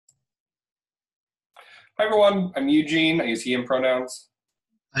Hi everyone, I'm Eugene. I use he/him pronouns.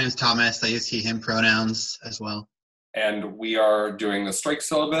 My name is Thomas. I use he/him pronouns as well. And we are doing the strike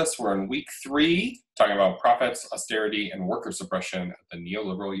syllabus. We're in week 3, talking about profits, austerity, and worker suppression at the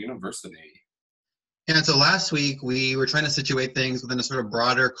Neoliberal University. And so last week we were trying to situate things within a sort of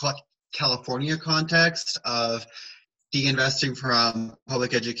broader California context of de-investing from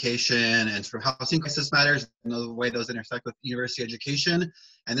public education and sort of housing crisis matters and the way those intersect with university education.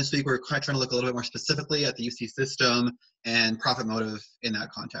 And this week we're trying to look a little bit more specifically at the UC system and profit motive in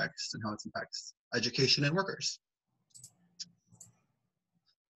that context and how it impacts education and workers.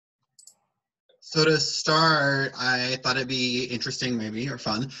 So to start, I thought it'd be interesting maybe, or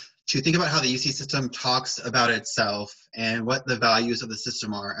fun, to think about how the UC system talks about itself and what the values of the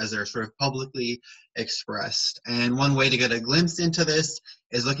system are as they're sort of publicly expressed. And one way to get a glimpse into this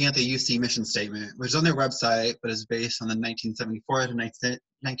is looking at the UC mission statement, which is on their website, but is based on the 1974 to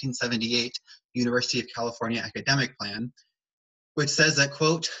 1978 University of California Academic Plan, which says that,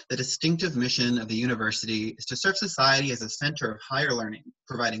 quote, "The distinctive mission of the university is to serve society as a center of higher learning,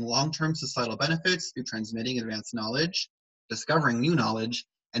 providing long-term societal benefits through transmitting advanced knowledge, discovering new knowledge,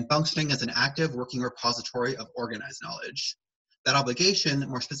 and functioning as an active working repository of organized knowledge. That obligation,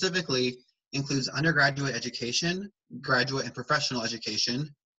 more specifically, includes undergraduate education, graduate and professional education,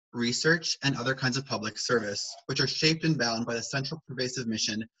 research, and other kinds of public service, which are shaped and bound by the central pervasive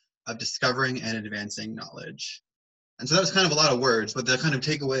mission of discovering and advancing knowledge." And so that was kind of a lot of words, but the kind of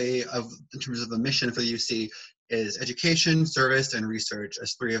takeaway in terms of the mission for the UC is education, service, and research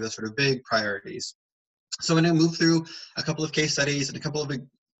as 3 of the sort of big priorities. So I'm going to move through a couple of case studies and a couple of big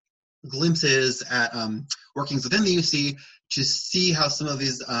glimpses at workings within the UC to see how some of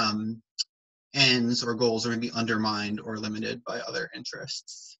these ends or goals are going to be undermined or limited by other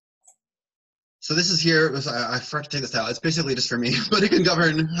interests. So this is here, I forgot to take this out. It's basically just for me, but it can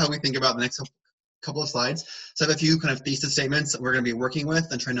govern how we think about the next couple of slides. So I have a few kind of thesis statements that we're going to be working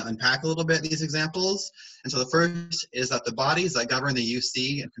with and trying to unpack a little bit these examples. And so the first is that the bodies that govern the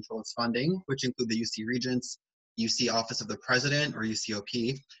UC and control its funding, which include the UC Regents, UC Office of the President, or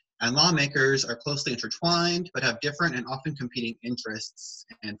UCOP, and lawmakers are closely intertwined, but have different and often competing interests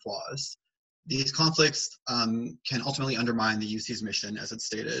and flaws. These conflicts can ultimately undermine the UC's mission as it's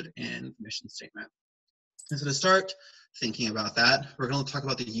stated in the mission statement. And so to start thinking about that, we're going to talk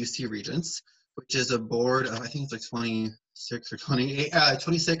about the UC Regents, which is a board of, I think it's like 26 or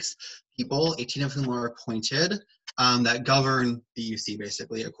 26 people, 18 of whom are appointed, that govern the UC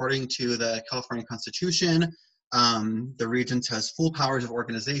basically. According to the California Constitution, the Regents has full powers of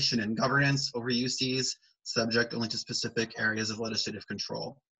organization and governance over UCs, subject only to specific areas of legislative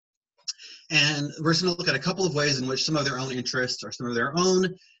control. And we're just going to look at a couple of ways in which some of their own interests or some of their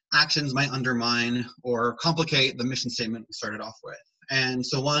own actions might undermine or complicate the mission statement we started off with. And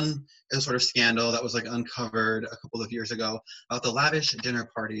so one is a sort of scandal that was like uncovered a couple of years ago about the lavish dinner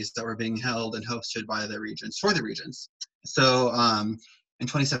parties that were being held and hosted by the Regents, for the Regents. So in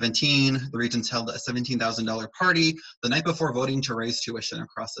 2017, the Regents held a $17,000 party the night before voting to raise tuition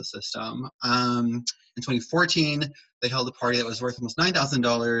across the system. In 2014, they held a party that was worth almost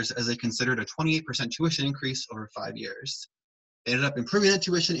 $9,000 as they considered a 28% tuition increase over 5 years. They ended up improving that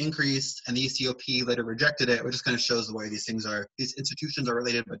tuition increase, and the UCOP later rejected it, which just kind of shows the way these institutions are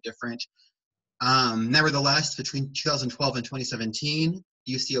related but different. Nevertheless, between 2012 and 2017,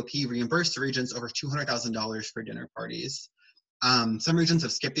 the UCOP reimbursed the Regents over $200,000 for dinner parties. Some Regents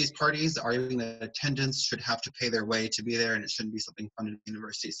have skipped these parties, arguing that attendance should have to pay their way to be there and it shouldn't be something funded in the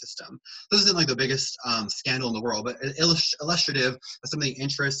university system. This isn't like the biggest scandal in the world, but illustrative of some of the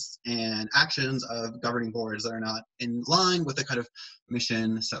interests and actions of governing boards that are not in line with the kind of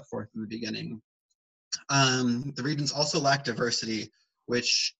mission set forth in the beginning. The Regents also lack diversity,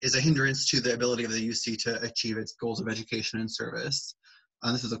 which is a hindrance to the ability of the UC to achieve its goals of education and service.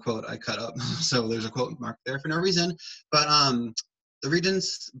 This is a quote I cut up, so there's a quote mark there for no reason. But the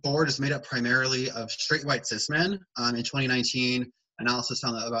Regents board is made up primarily of straight white cis men. In 2019, analysis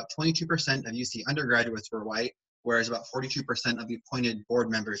found that about 22% of UC undergraduates were white, whereas about 42% of the appointed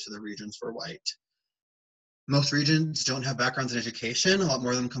board members to the Regents were white. Most Regents don't have backgrounds in education. A lot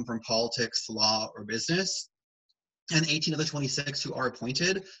more of them come from politics, law, or business. And 18 of the 26 who are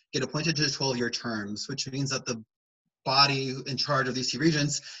appointed get appointed to 12-year terms, which means that the body in charge of these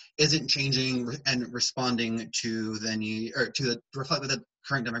Regents isn't changing and responding to the need or to reflect the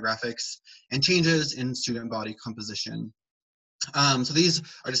current demographics and changes in student body composition. So these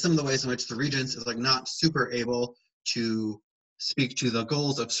are just some of the ways in which the Regents is like not super able to speak to the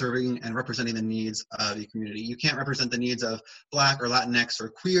goals of serving and representing the needs of the community. You can't represent the needs of Black or Latinx or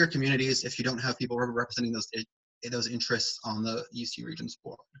queer communities if you don't have people representing those interests on the UC Regents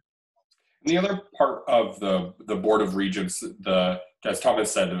board. And the other part of the Board of Regents, as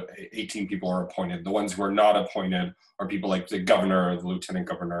Thomas said, 18 people are appointed. The ones who are not appointed are people like the governor, the lieutenant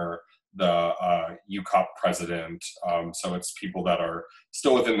governor, the UCOP president. So it's people that are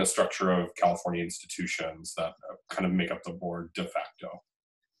still within the structure of California institutions that kind of make up the board de facto.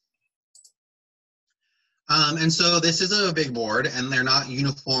 And so this is a big board, and they're not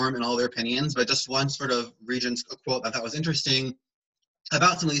uniform in all their opinions, but just one sort of Regents quote that I thought was interesting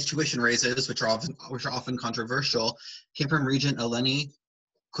about some of these tuition raises, which are often controversial, came from Regent Eleni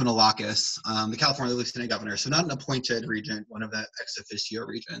Kounalakis, the California Lieutenant Governor, so not an appointed regent, one of the ex officio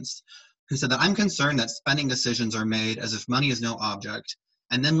regents, who said that I'm concerned that spending decisions are made as if money is no object,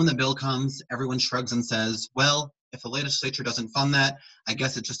 and then when the bill comes, everyone shrugs and says, well, if the legislature doesn't fund that, I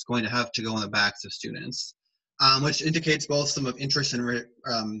guess it's just going to have to go on the backs of students. Which indicates both some of interest and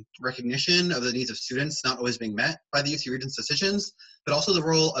recognition of the needs of students not always being met by the UC Regents' decisions, but also the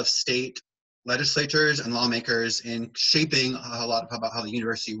role of state legislators and lawmakers in shaping a lot about how the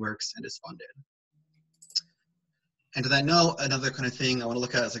university works and is funded. And to that note, another kind of thing I want to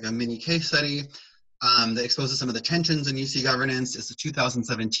look at is like a mini case study that exposes some of the tensions in UC governance is the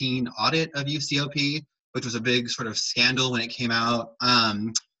 2017 audit of UCOP, which was a big sort of scandal when it came out.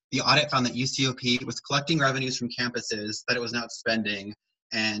 The audit found that UCOP was collecting revenues from campuses that it was not spending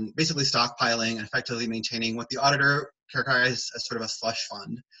and basically stockpiling and effectively maintaining what the auditor characterized as sort of a slush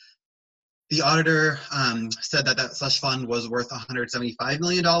fund. The auditor said that that slush fund was worth $175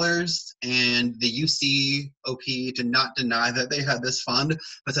 million, and the UCOP did not deny that they had this fund,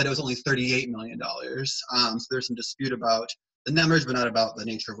 but said it was only $38 million. So there's some dispute about the numbers, but not about the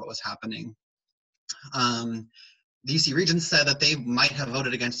nature of what was happening. The UC Regents said that they might have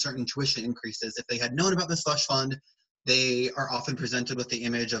voted against certain tuition increases. If they had known about the slush fund, they are often presented with the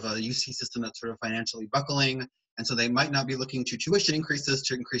image of a UC system that's sort of financially buckling, and so they might not be looking to tuition increases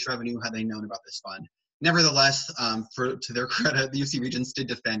to increase revenue had they known about this fund. Nevertheless, to their credit, the UC Regents did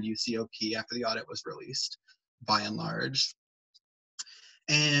defend UCOP after the audit was released, by and large.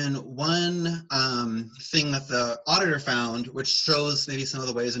 And one thing that the auditor found, which shows maybe some of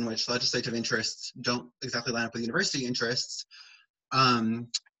the ways in which legislative interests don't exactly line up with university interests,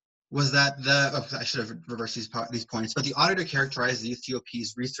 was that I should have reversed these points, but the auditor characterized the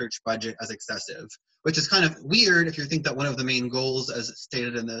UCOP's research budget as excessive, which is kind of weird if you think that one of the main goals, as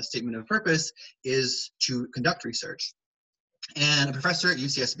stated in the statement of purpose, is to conduct research. And a professor at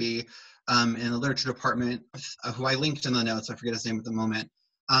UCSB in the literature department, who I linked in the notes, I forget his name at the moment,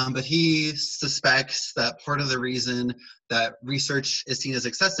 but he suspects that part of the reason that research is seen as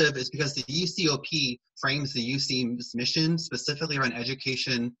excessive is because the UCOP frames the UC's mission specifically around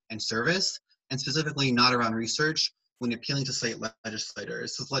education and service, and specifically not around research when appealing to state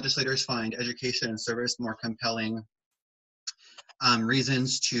legislators. So legislators find education and service more compelling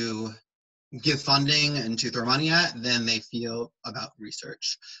reasons to give funding and to throw money at than they feel about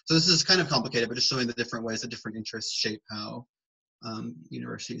research. So this is kind of complicated, but just showing the different ways that different interests shape how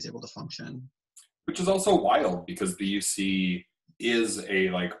university is able to function. Which is also wild because the UC is a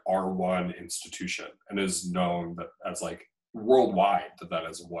like R1 institution and is known that as like worldwide that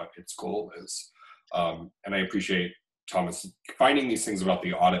is what its goal is. And I appreciate Thomas finding these things about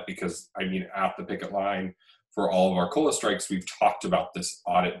the audit because I mean at the picket line for all of our COLA strikes, we've talked about this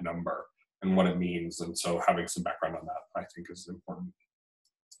audit number and what it means. And so having some background on that I think is important.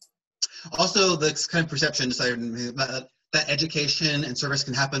 Also, this kind of perception that education and service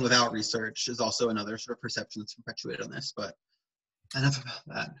can happen without research is also another sort of perception that's perpetuated on this, but enough about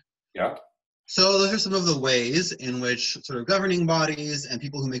that. Yeah. So those are some of the ways in which sort of governing bodies and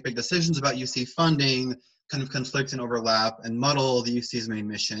people who make big decisions about UC funding kind of conflict and overlap and muddle the UC's main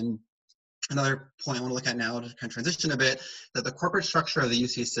mission. Another point I want to look at now to kind of transition a bit, that the corporate structure of the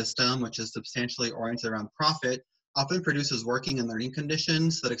UC system, which is substantially oriented around profit, often produces working and learning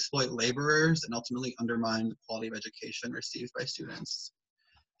conditions that exploit laborers and ultimately undermine the quality of education received by students.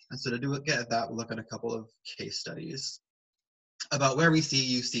 And so to get at that, we'll look at a couple of case studies about where we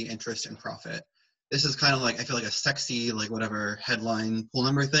see UC interest and profit. This is kind of like, I feel like a sexy, like whatever headline pool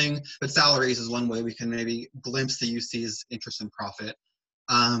number thing, but salaries is one way we can maybe glimpse the UC's interest and profit.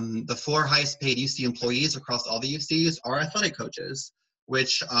 The 4 highest paid UC employees across all the UCs are athletic coaches,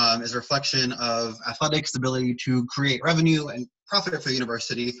 which is a reflection of athletics' ability to create revenue and profit for the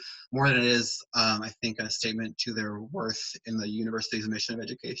university more than it is, I think, a statement to their worth in the university's mission of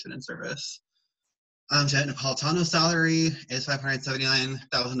education and service. Janet Napolitano's salary is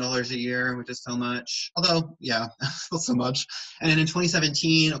 $579,000 a year, which is so much, although, yeah, still so much. And then in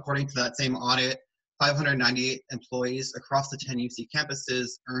 2017, according to that same audit, 598 employees across the 10 UC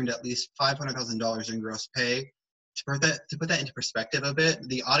campuses earned at least $500,000 in gross pay, To put that into perspective a bit,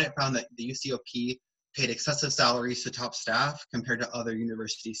 the audit found that the UCOP paid excessive salaries to top staff compared to other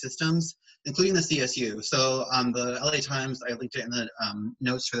university systems, including the CSU. So the LA Times, I linked it in the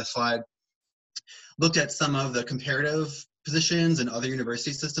notes for the slide, looked at some of the comparative positions in other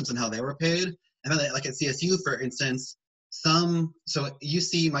university systems and how they were paid. And then, like at CSU, for instance, so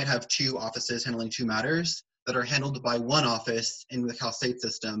UC might have 2 offices handling 2 matters that are handled by one office in the Cal State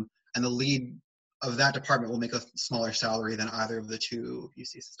system, and the lead of that department will make a smaller salary than either of the 2 UC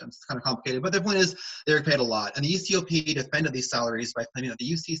systems. It's kind of complicated, but the point is they're paid a lot. And the UCOP defended these salaries by claiming that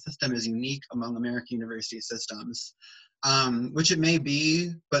the UC system is unique among American university systems, which it may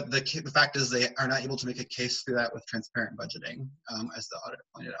be, but the fact is they are not able to make a case through that with transparent budgeting, as the audit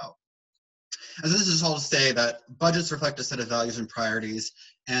pointed out. And so this is all to say that budgets reflect a set of values and priorities,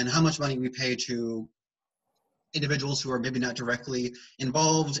 and how much money we pay to individuals who are maybe not directly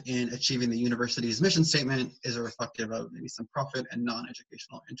involved in achieving the university's mission statement is a reflective of maybe some profit and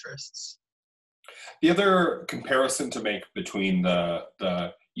non-educational interests. The other comparison to make between the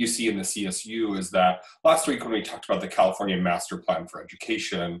UC and the CSU is that last week when we talked about the California Master Plan for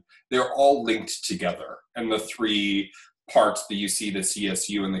Education, they're all linked together. And the 3 parts, the UC, the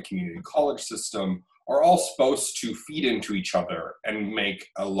CSU, and the community college system, are all supposed to feed into each other and make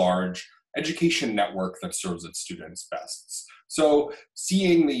a large education network that serves its students best. So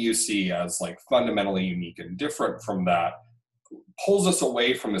seeing the UC as like fundamentally unique and different from that pulls us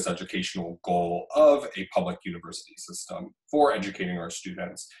away from this educational goal of a public university system for educating our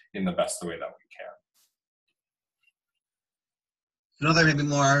students in the best way that we can. Another maybe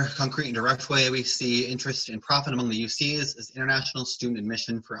more concrete and direct way we see interest in profit among the UCs is international student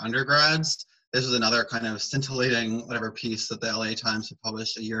admission for undergrads. This was another kind of scintillating whatever piece that the LA Times had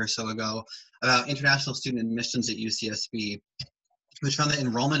published a year or so ago about international student admissions at UCSB, which found that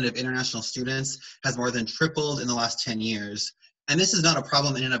enrollment of international students has more than tripled in the last 10 years. And this is not a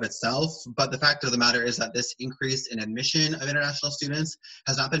problem in and of itself, but the fact of the matter is that this increase in admission of international students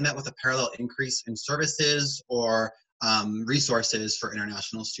has not been met with a parallel increase in services or resources for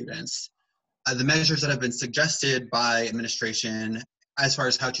international students. The measures that have been suggested by administration as far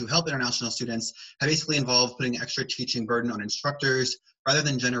as how to help international students have basically involved putting extra teaching burden on instructors rather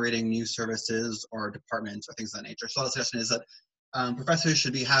than generating new services or departments or things of that nature. So the suggestion is that professors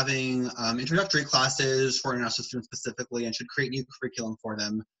should be having introductory classes for international students specifically and should create new curriculum for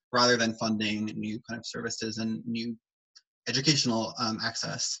them rather than funding new kind of services and new educational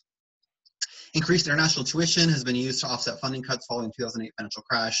access. Increased international tuition has been used to offset funding cuts following the 2008 financial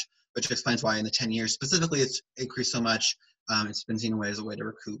crash, which explains why in the 10 years specifically it's increased so much. It's been seen as a way to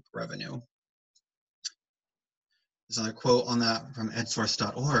recoup revenue. There's another quote on that from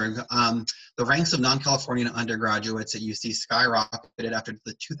edsource.org. The ranks of non-Californian undergraduates at UC skyrocketed after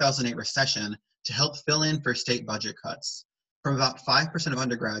the 2008 recession to help fill in for state budget cuts. From about 5% of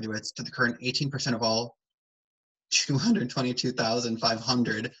undergraduates to the current 18% of all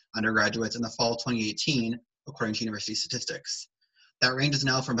 222,500 undergraduates in the fall of 2018, according to university statistics. That range is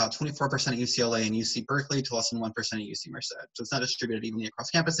now from about 24% at UCLA and UC Berkeley to less than 1% at UC Merced. So it's not distributed evenly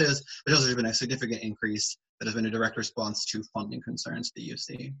across campuses, but there's been a significant increase that has been a direct response to funding concerns at the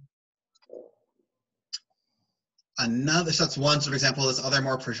UC. Another, so that's one sort of example. This other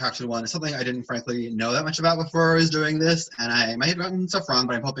more protracted one is something I didn't frankly know that much about before I was doing this, and I might have gotten stuff wrong,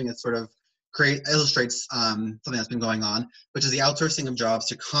 but I'm hoping it sort of illustrates something that's been going on, which is the outsourcing of jobs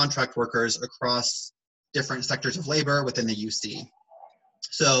to contract workers across different sectors of labor within the UC.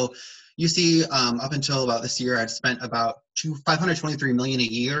 So UC, up until about this year, had spent about $523 million a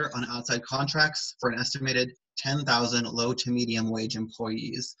year on outside contracts for an estimated 10,000 low to medium wage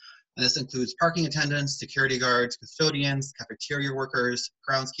employees. And this includes parking attendants, security guards, custodians, cafeteria workers,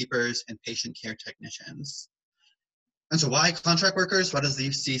 groundskeepers, and patient care technicians. And so why contract workers? Why does the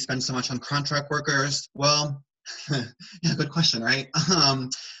UC spend so much on contract workers? Well, yeah, good question, right? The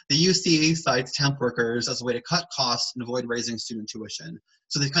UC cites temp workers as a way to cut costs and avoid raising student tuition.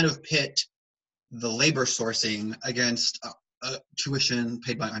 So they kind of pit the labor sourcing against tuition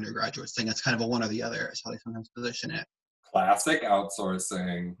paid by undergraduates, saying it's kind of a one or the other is how they sometimes position it. Classic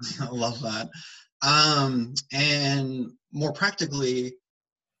outsourcing. I love that. And more practically,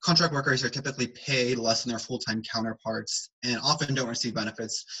 contract workers are typically paid less than their full-time counterparts and often don't receive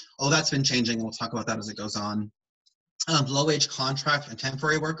benefits. Although that's been changing, and we'll talk about that as it goes on. Low-wage contract and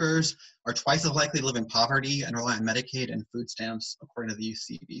temporary workers are twice as likely to live in poverty and rely on Medicaid and food stamps, according to the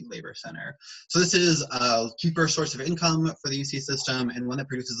UCB Labor Center. So this is a cheaper source of income for the UC system and one that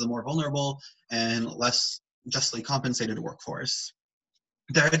produces a more vulnerable and less justly compensated workforce.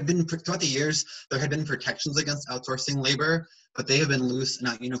 There had been, throughout the years, there had been protections against outsourcing labor, but they have been loose and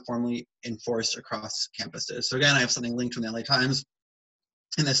not uniformly enforced across campuses. So again, I have something linked from the LA Times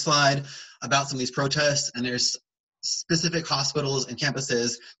in this slide about some of these protests, and there's specific hospitals and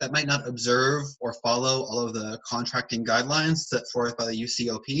campuses that might not observe or follow all of the contracting guidelines set forth by the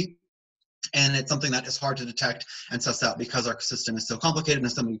UCOP. And it's something that is hard to detect and suss out because our system is so complicated in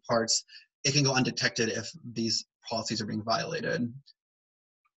so many parts. It can go undetected if these policies are being violated.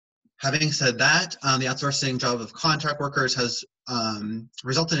 Having said that, the outsourcing job of contract workers has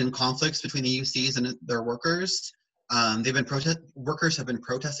resulted in conflicts between the UCs and their workers. Workers have been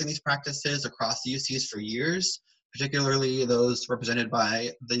protesting these practices across the UCs for years, particularly those represented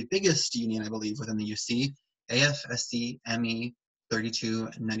by the biggest union, I believe, within the UC, AFSC-ME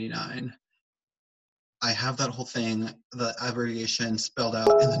 3299. I have that whole thing, the abbreviation spelled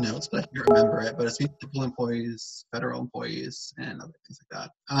out in the notes, but I can't remember it. But it's municipal employees, federal employees, and other things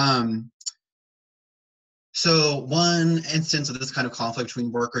like that. So one instance of this kind of conflict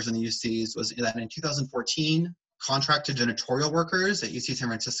between workers and the UCs was that in 2014, contracted janitorial workers at UC San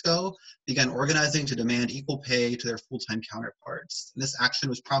Francisco began organizing to demand equal pay to their full-time counterparts. And this action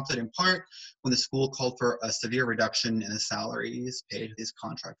was prompted in part when the school called for a severe reduction in the salaries paid to these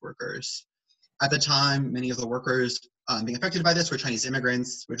contract workers. At the time, many of the workers being affected by this were Chinese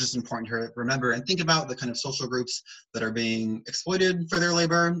immigrants, which is important to remember and think about the kind of social groups that are being exploited for their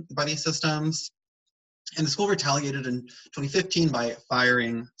labor by these systems. And the school retaliated in 2015 by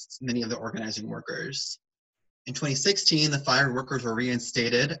firing many of the organizing workers. In 2016, the fired workers were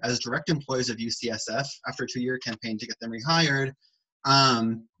reinstated as direct employees of UCSF after a 2-year campaign to get them rehired.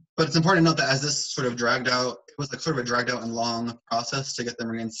 But it's important to note that as this sort of dragged out, it was like sort of a dragged out and long process to get them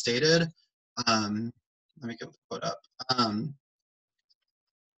reinstated. Let me get the quote up.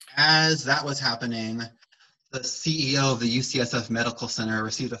 As that was happening, the CEO of the UCSF Medical Center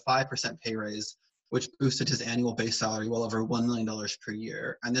received a 5% pay raise, which boosted his annual base salary well over $1 million per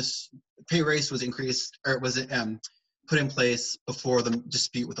year. And this pay raise was increased, or was put in place before the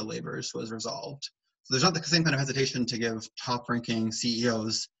dispute with the laborers was resolved. So there's not the same kind of hesitation to give top-ranking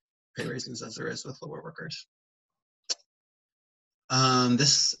CEOs pay raises as there is with lower workers.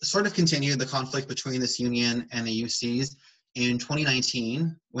 This sort of continued the conflict between this union and the UCs in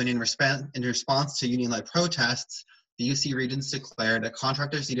 2019, when in response to union-led protests, the UC Regents declared that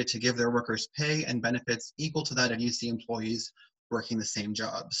contractors needed to give their workers pay and benefits equal to that of UC employees working the same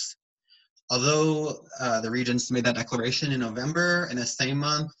jobs. Although the Regents made that declaration in November, in the same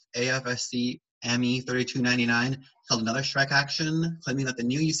month, AFSC-ME 3299 held another strike action, claiming that the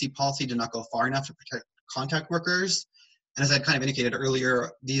new UC policy did not go far enough to protect contract workers. And as I kind of indicated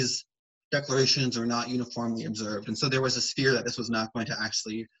earlier, these declarations were not uniformly observed. And so there was this fear that this was not going to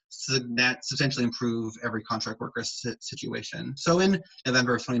actually substantially improve every contract worker situation. So in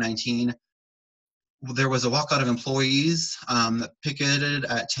November of 2019, there was a walkout of employees that picketed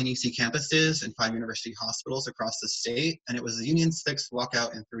at 10 UC campuses and 5 university hospitals across the state. And it was the union's 6th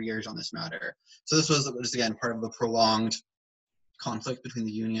walkout in 3 years on this matter. So this was again, part of the prolonged conflict between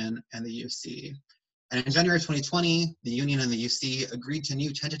the union and the UC. And in January 2020, the union and the UC agreed to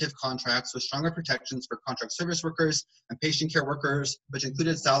new tentative contracts with stronger protections for contract service workers and patient care workers, which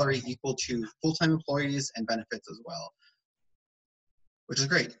included salary equal to full-time employees and benefits as well, which is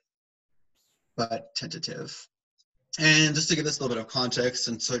great, but tentative. And just to give this a little bit of context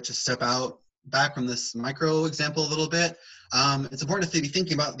and sort of step out back from this micro example a little bit, it's important to be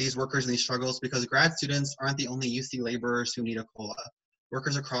thinking about these workers and these struggles because grad students aren't the only UC laborers who need a COLA.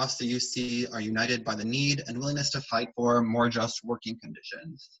 Workers across the UC are united by the need and willingness to fight for more just working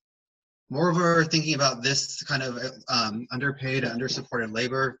conditions. Moreover, thinking about this kind of underpaid and undersupported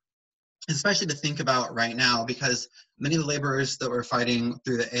labor, especially to think about right now, because many of the laborers that were fighting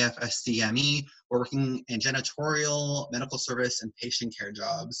through the AFSC-ME were working in janitorial, medical service, and patient care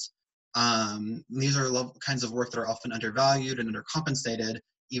jobs. These are kinds of work that are often undervalued and undercompensated,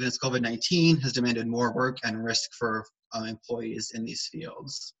 even as COVID-19 has demanded more work and risk for employees in these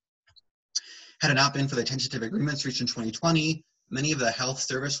fields. Had it not been for the tentative agreements reached in 2020, many of the health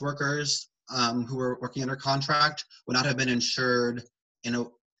service workers who were working under contract would not have been insured.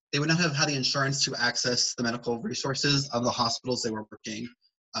 They would not have had the insurance to access the medical resources of the hospitals they were working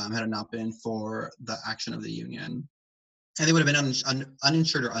had it not been for the action of the union. And they would have been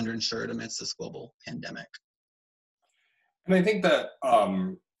uninsured or underinsured amidst this global pandemic. And I think that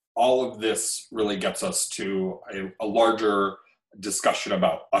all of this really gets us to a larger discussion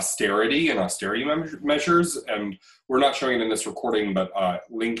about austerity and austerity measures. And we're not showing it in this recording, but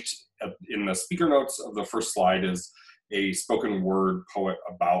linked in the speaker notes of the first slide is a spoken word poet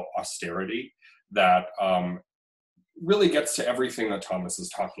about austerity that really gets to everything that Thomas is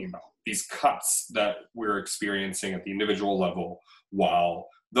talking about. These cuts that we're experiencing at the individual level, while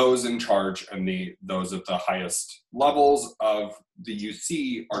those in charge and those at the highest levels of the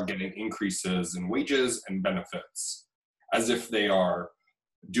UC are getting increases in wages and benefits, as if they are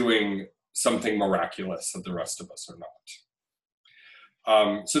doing something miraculous that the rest of us are not.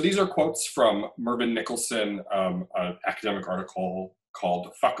 So these are quotes from Mervyn Nicholson, an academic article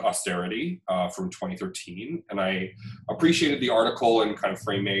called Fuck Austerity from 2013. And I appreciated the article and kind of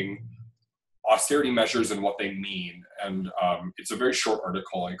framing austerity measures and what they mean. And it's a very short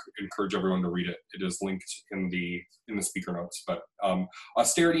article. I encourage everyone to read it. It is linked in the speaker notes. But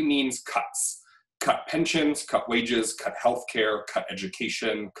austerity means cuts. Cut pensions, cut wages, cut healthcare, cut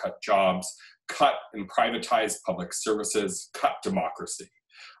education, cut jobs, cut and privatize public services, cut democracy.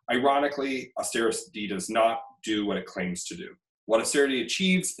 Ironically, austerity does not do what it claims to do. What austerity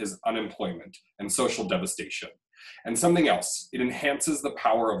achieves is unemployment and social devastation. And something else, it enhances the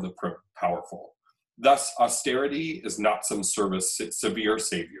power of the powerful. Thus, austerity is not some severe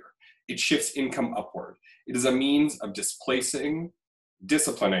savior. It shifts income upward. It is a means of disciplining,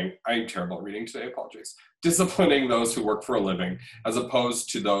 I'm terrible at reading today, apologies, disciplining those who work for a living as opposed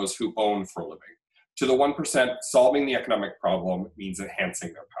to those who own for a living. To the 1%, solving the economic problem means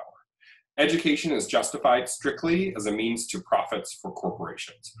enhancing their power. Education is justified strictly as a means to profits for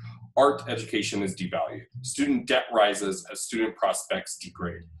corporations. Art education is devalued. Student debt rises as student prospects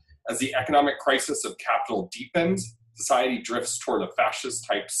degrade. As the economic crisis of capital deepens, society drifts toward a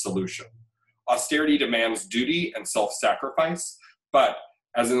fascist-type solution. Austerity demands duty and self-sacrifice, but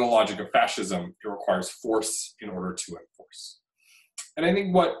as in the logic of fascism, it requires force in order to enforce. And I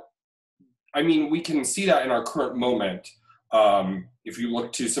think we can see that in our current moment. If you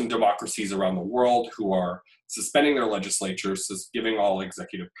look to some democracies around the world who are suspending their legislatures, giving all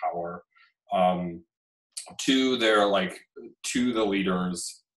executive power to the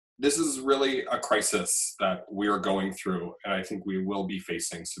leaders, this is really a crisis that we are going through, and I think we will be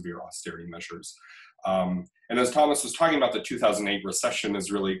facing severe austerity measures. And as Thomas was talking about, the 2008 recession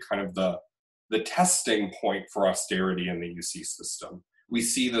is really kind of the testing point for austerity in the UC system. We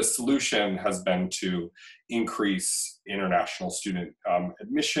see the solution has been to increase international student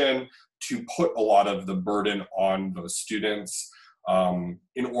admission, to put a lot of the burden on those students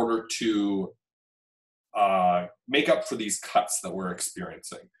in order to make up for these cuts that we're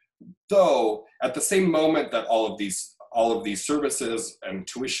experiencing. Though at the same moment that all of these services and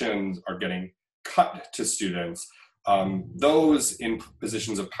tuitions are getting cut to students, those in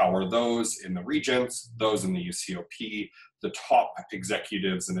positions of power, those in the Regents, those in the UCOP, the top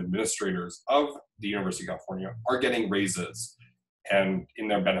executives and administrators of the University of California are getting raises and in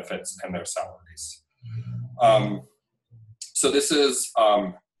their benefits and their salaries. So this is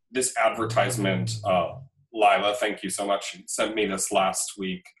this advertisement. Lila, thank you so much. She sent me this last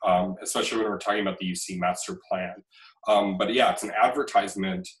week, especially when we're talking about the UC master plan. But yeah, it's an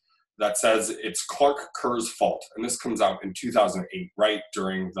advertisement that says it's Clark Kerr's fault. And this comes out in 2008, right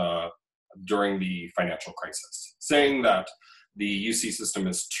during the financial crisis, saying that the UC system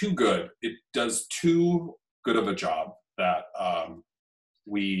is too good. It does too good of a job that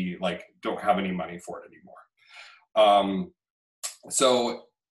we don't have any money for it anymore. So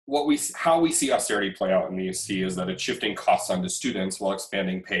how we see austerity play out in the UC is that it's shifting costs onto students while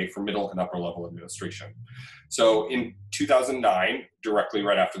expanding pay for middle and upper level administration. So in 2009, directly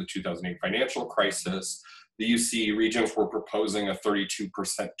right after the 2008 financial crisis, the UC Regents were proposing a 32%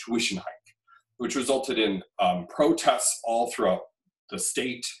 tuition hike, which resulted in protests all throughout the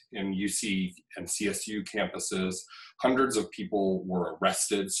state in UC and CSU campuses. Hundreds of people were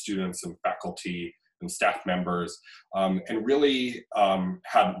arrested, students and faculty and staff members, and really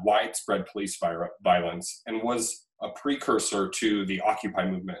had widespread police violence and was a precursor to the Occupy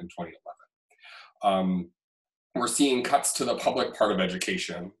movement in 2011. We're seeing cuts to the public part of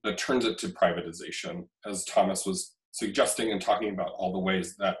education that turns it to privatization, as Thomas was suggesting and talking about all the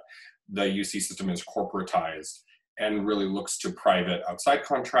ways that the UC system is corporatized and really looks to private outside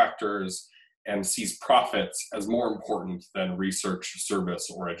contractors and sees profits as more important than research,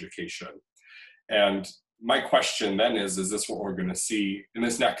 service, or education. And my question then is this what we're going to see in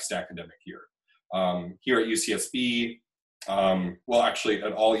this next academic year? Here at UCSB, well, actually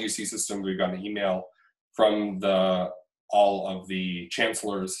at all UC systems, we've got an email from all of the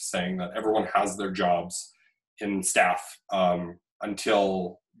chancellors saying that everyone has their jobs in staff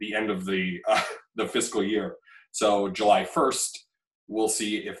until the end of the fiscal year. So July 1st, we'll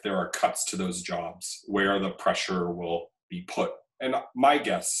see if there are cuts to those jobs, where the pressure will be put. And my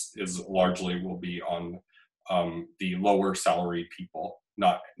guess is largely will be on the lower salary people,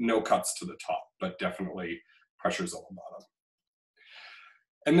 no cuts to the top, but definitely pressures on the bottom.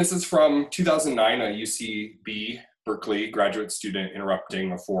 And this is from 2009, a UCB Berkeley graduate student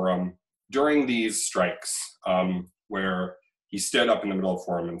interrupting a forum during these strikes, where he stood up in the middle of the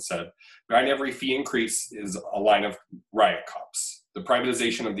forum and said, "Behind every fee increase is a line of riot cops. The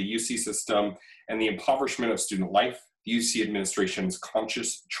privatization of the UC system and the impoverishment of student life, the UC administration's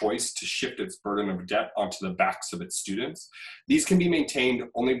conscious choice to shift its burden of debt onto the backs of its students. These can be maintained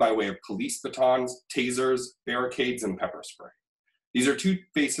only by way of police batons, tasers, barricades, and pepper spray. These are two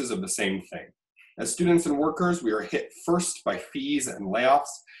faces of the same thing. As students and workers, we are hit first by fees and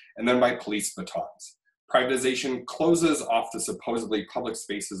layoffs, and then by police batons. Privatization closes off the supposedly public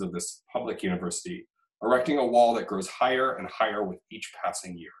spaces of this public university, erecting a wall that grows higher and higher with each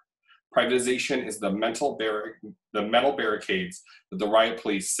passing year. Privatization is the metal barricades that the riot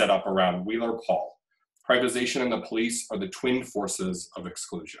police set up around Wheeler Hall. Privatization and the police are the twin forces of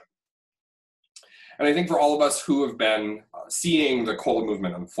exclusion." And I think for all of us who have been seeing the COLA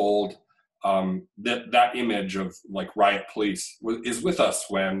movement unfold, that image of like riot police is with us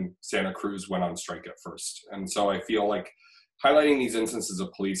when Santa Cruz went on strike at first. And so I feel like highlighting these instances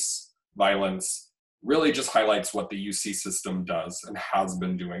of police violence really just highlights what the UC system does and has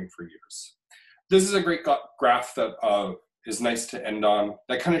been doing for years. This is a great graph that is nice to end on,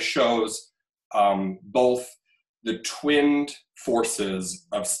 that kind of shows both the twinned forces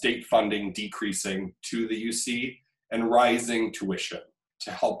of state funding decreasing to the UC and rising tuition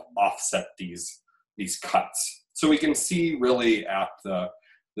to help offset these cuts. So we can see really at the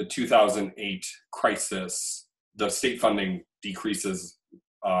 2008 crisis, the state funding decreases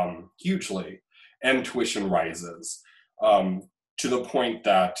hugely and tuition rises to the point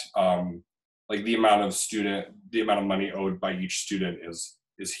that like the amount of money owed by each student is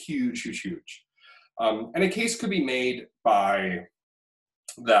huge, huge, huge. And a case could be made by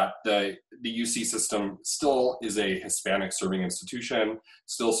that the UC system still is a Hispanic serving institution,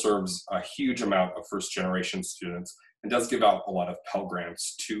 still serves a huge amount of first generation students, and does give out a lot of Pell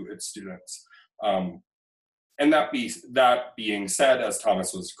Grants to its students. And that being said, as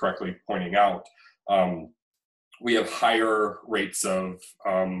Thomas was correctly pointing out, we have higher rates of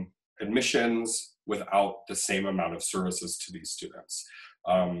admissions without the same amount of services to these students.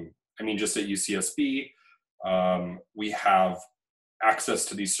 I mean, just at UCSB, we have access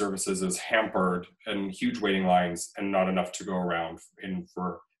to these services is hampered and huge waiting lines and not enough to go around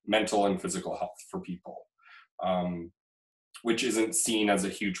for mental and physical health for people, which isn't seen as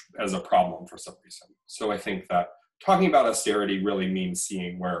a problem for some reason. So I think that talking about austerity really means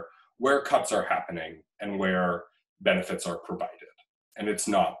seeing where cuts are happening and where benefits are provided. And it's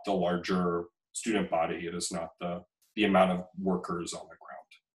not the larger student body, it is not the amount of workers on the ground.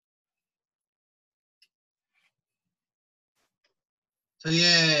 So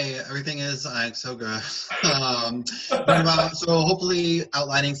yay, everything is so good. So hopefully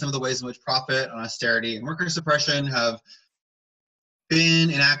outlining some of the ways in which profit, austerity, and worker suppression have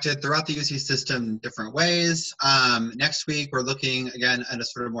been enacted throughout the UC system in different ways. Next week, we're looking again at a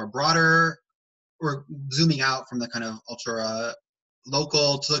sort of more broader, we're zooming out from the kind of ultra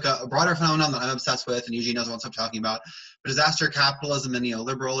local to look at a broader phenomenon that I'm obsessed with, and Eugene knows what I'm talking about, but disaster capitalism and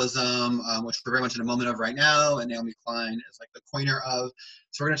neoliberalism, which we're very much in a moment of right now, and Naomi Klein is like the coiner of.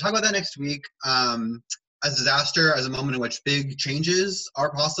 So we're going to talk about that next week. As disaster, as a moment in which big changes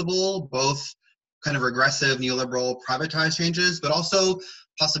are possible, both kind of regressive, neoliberal, privatized changes, but also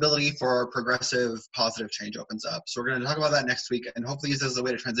possibility for progressive, positive change opens up. So we're going to talk about that next week, and hopefully use this as a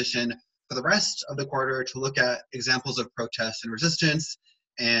way to transition for the rest of the quarter to look at examples of protest and resistance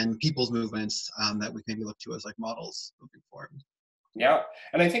and people's movements that we maybe look to as like models moving forward. Yeah,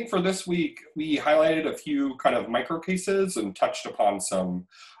 and I think for this week, we highlighted a few kind of micro cases and touched upon some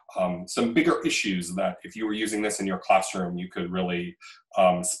bigger issues that if you were using this in your classroom, you could really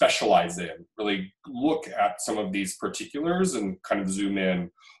specialize in, really look at some of these particulars and kind of zoom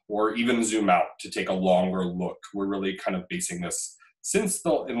in or even zoom out to take a longer look. We're really kind of basing this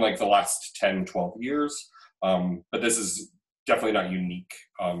in like the last 10, 12 years, but this is definitely not unique,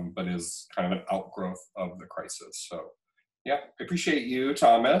 but is kind of an outgrowth of the crisis. So yeah, I appreciate you,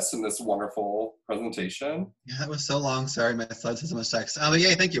 Thomas, and this wonderful presentation. Yeah, it was so long. Sorry, my slides had so much text. But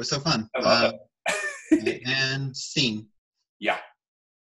yeah, thank you. It was so fun. I love it. And scene. Yeah.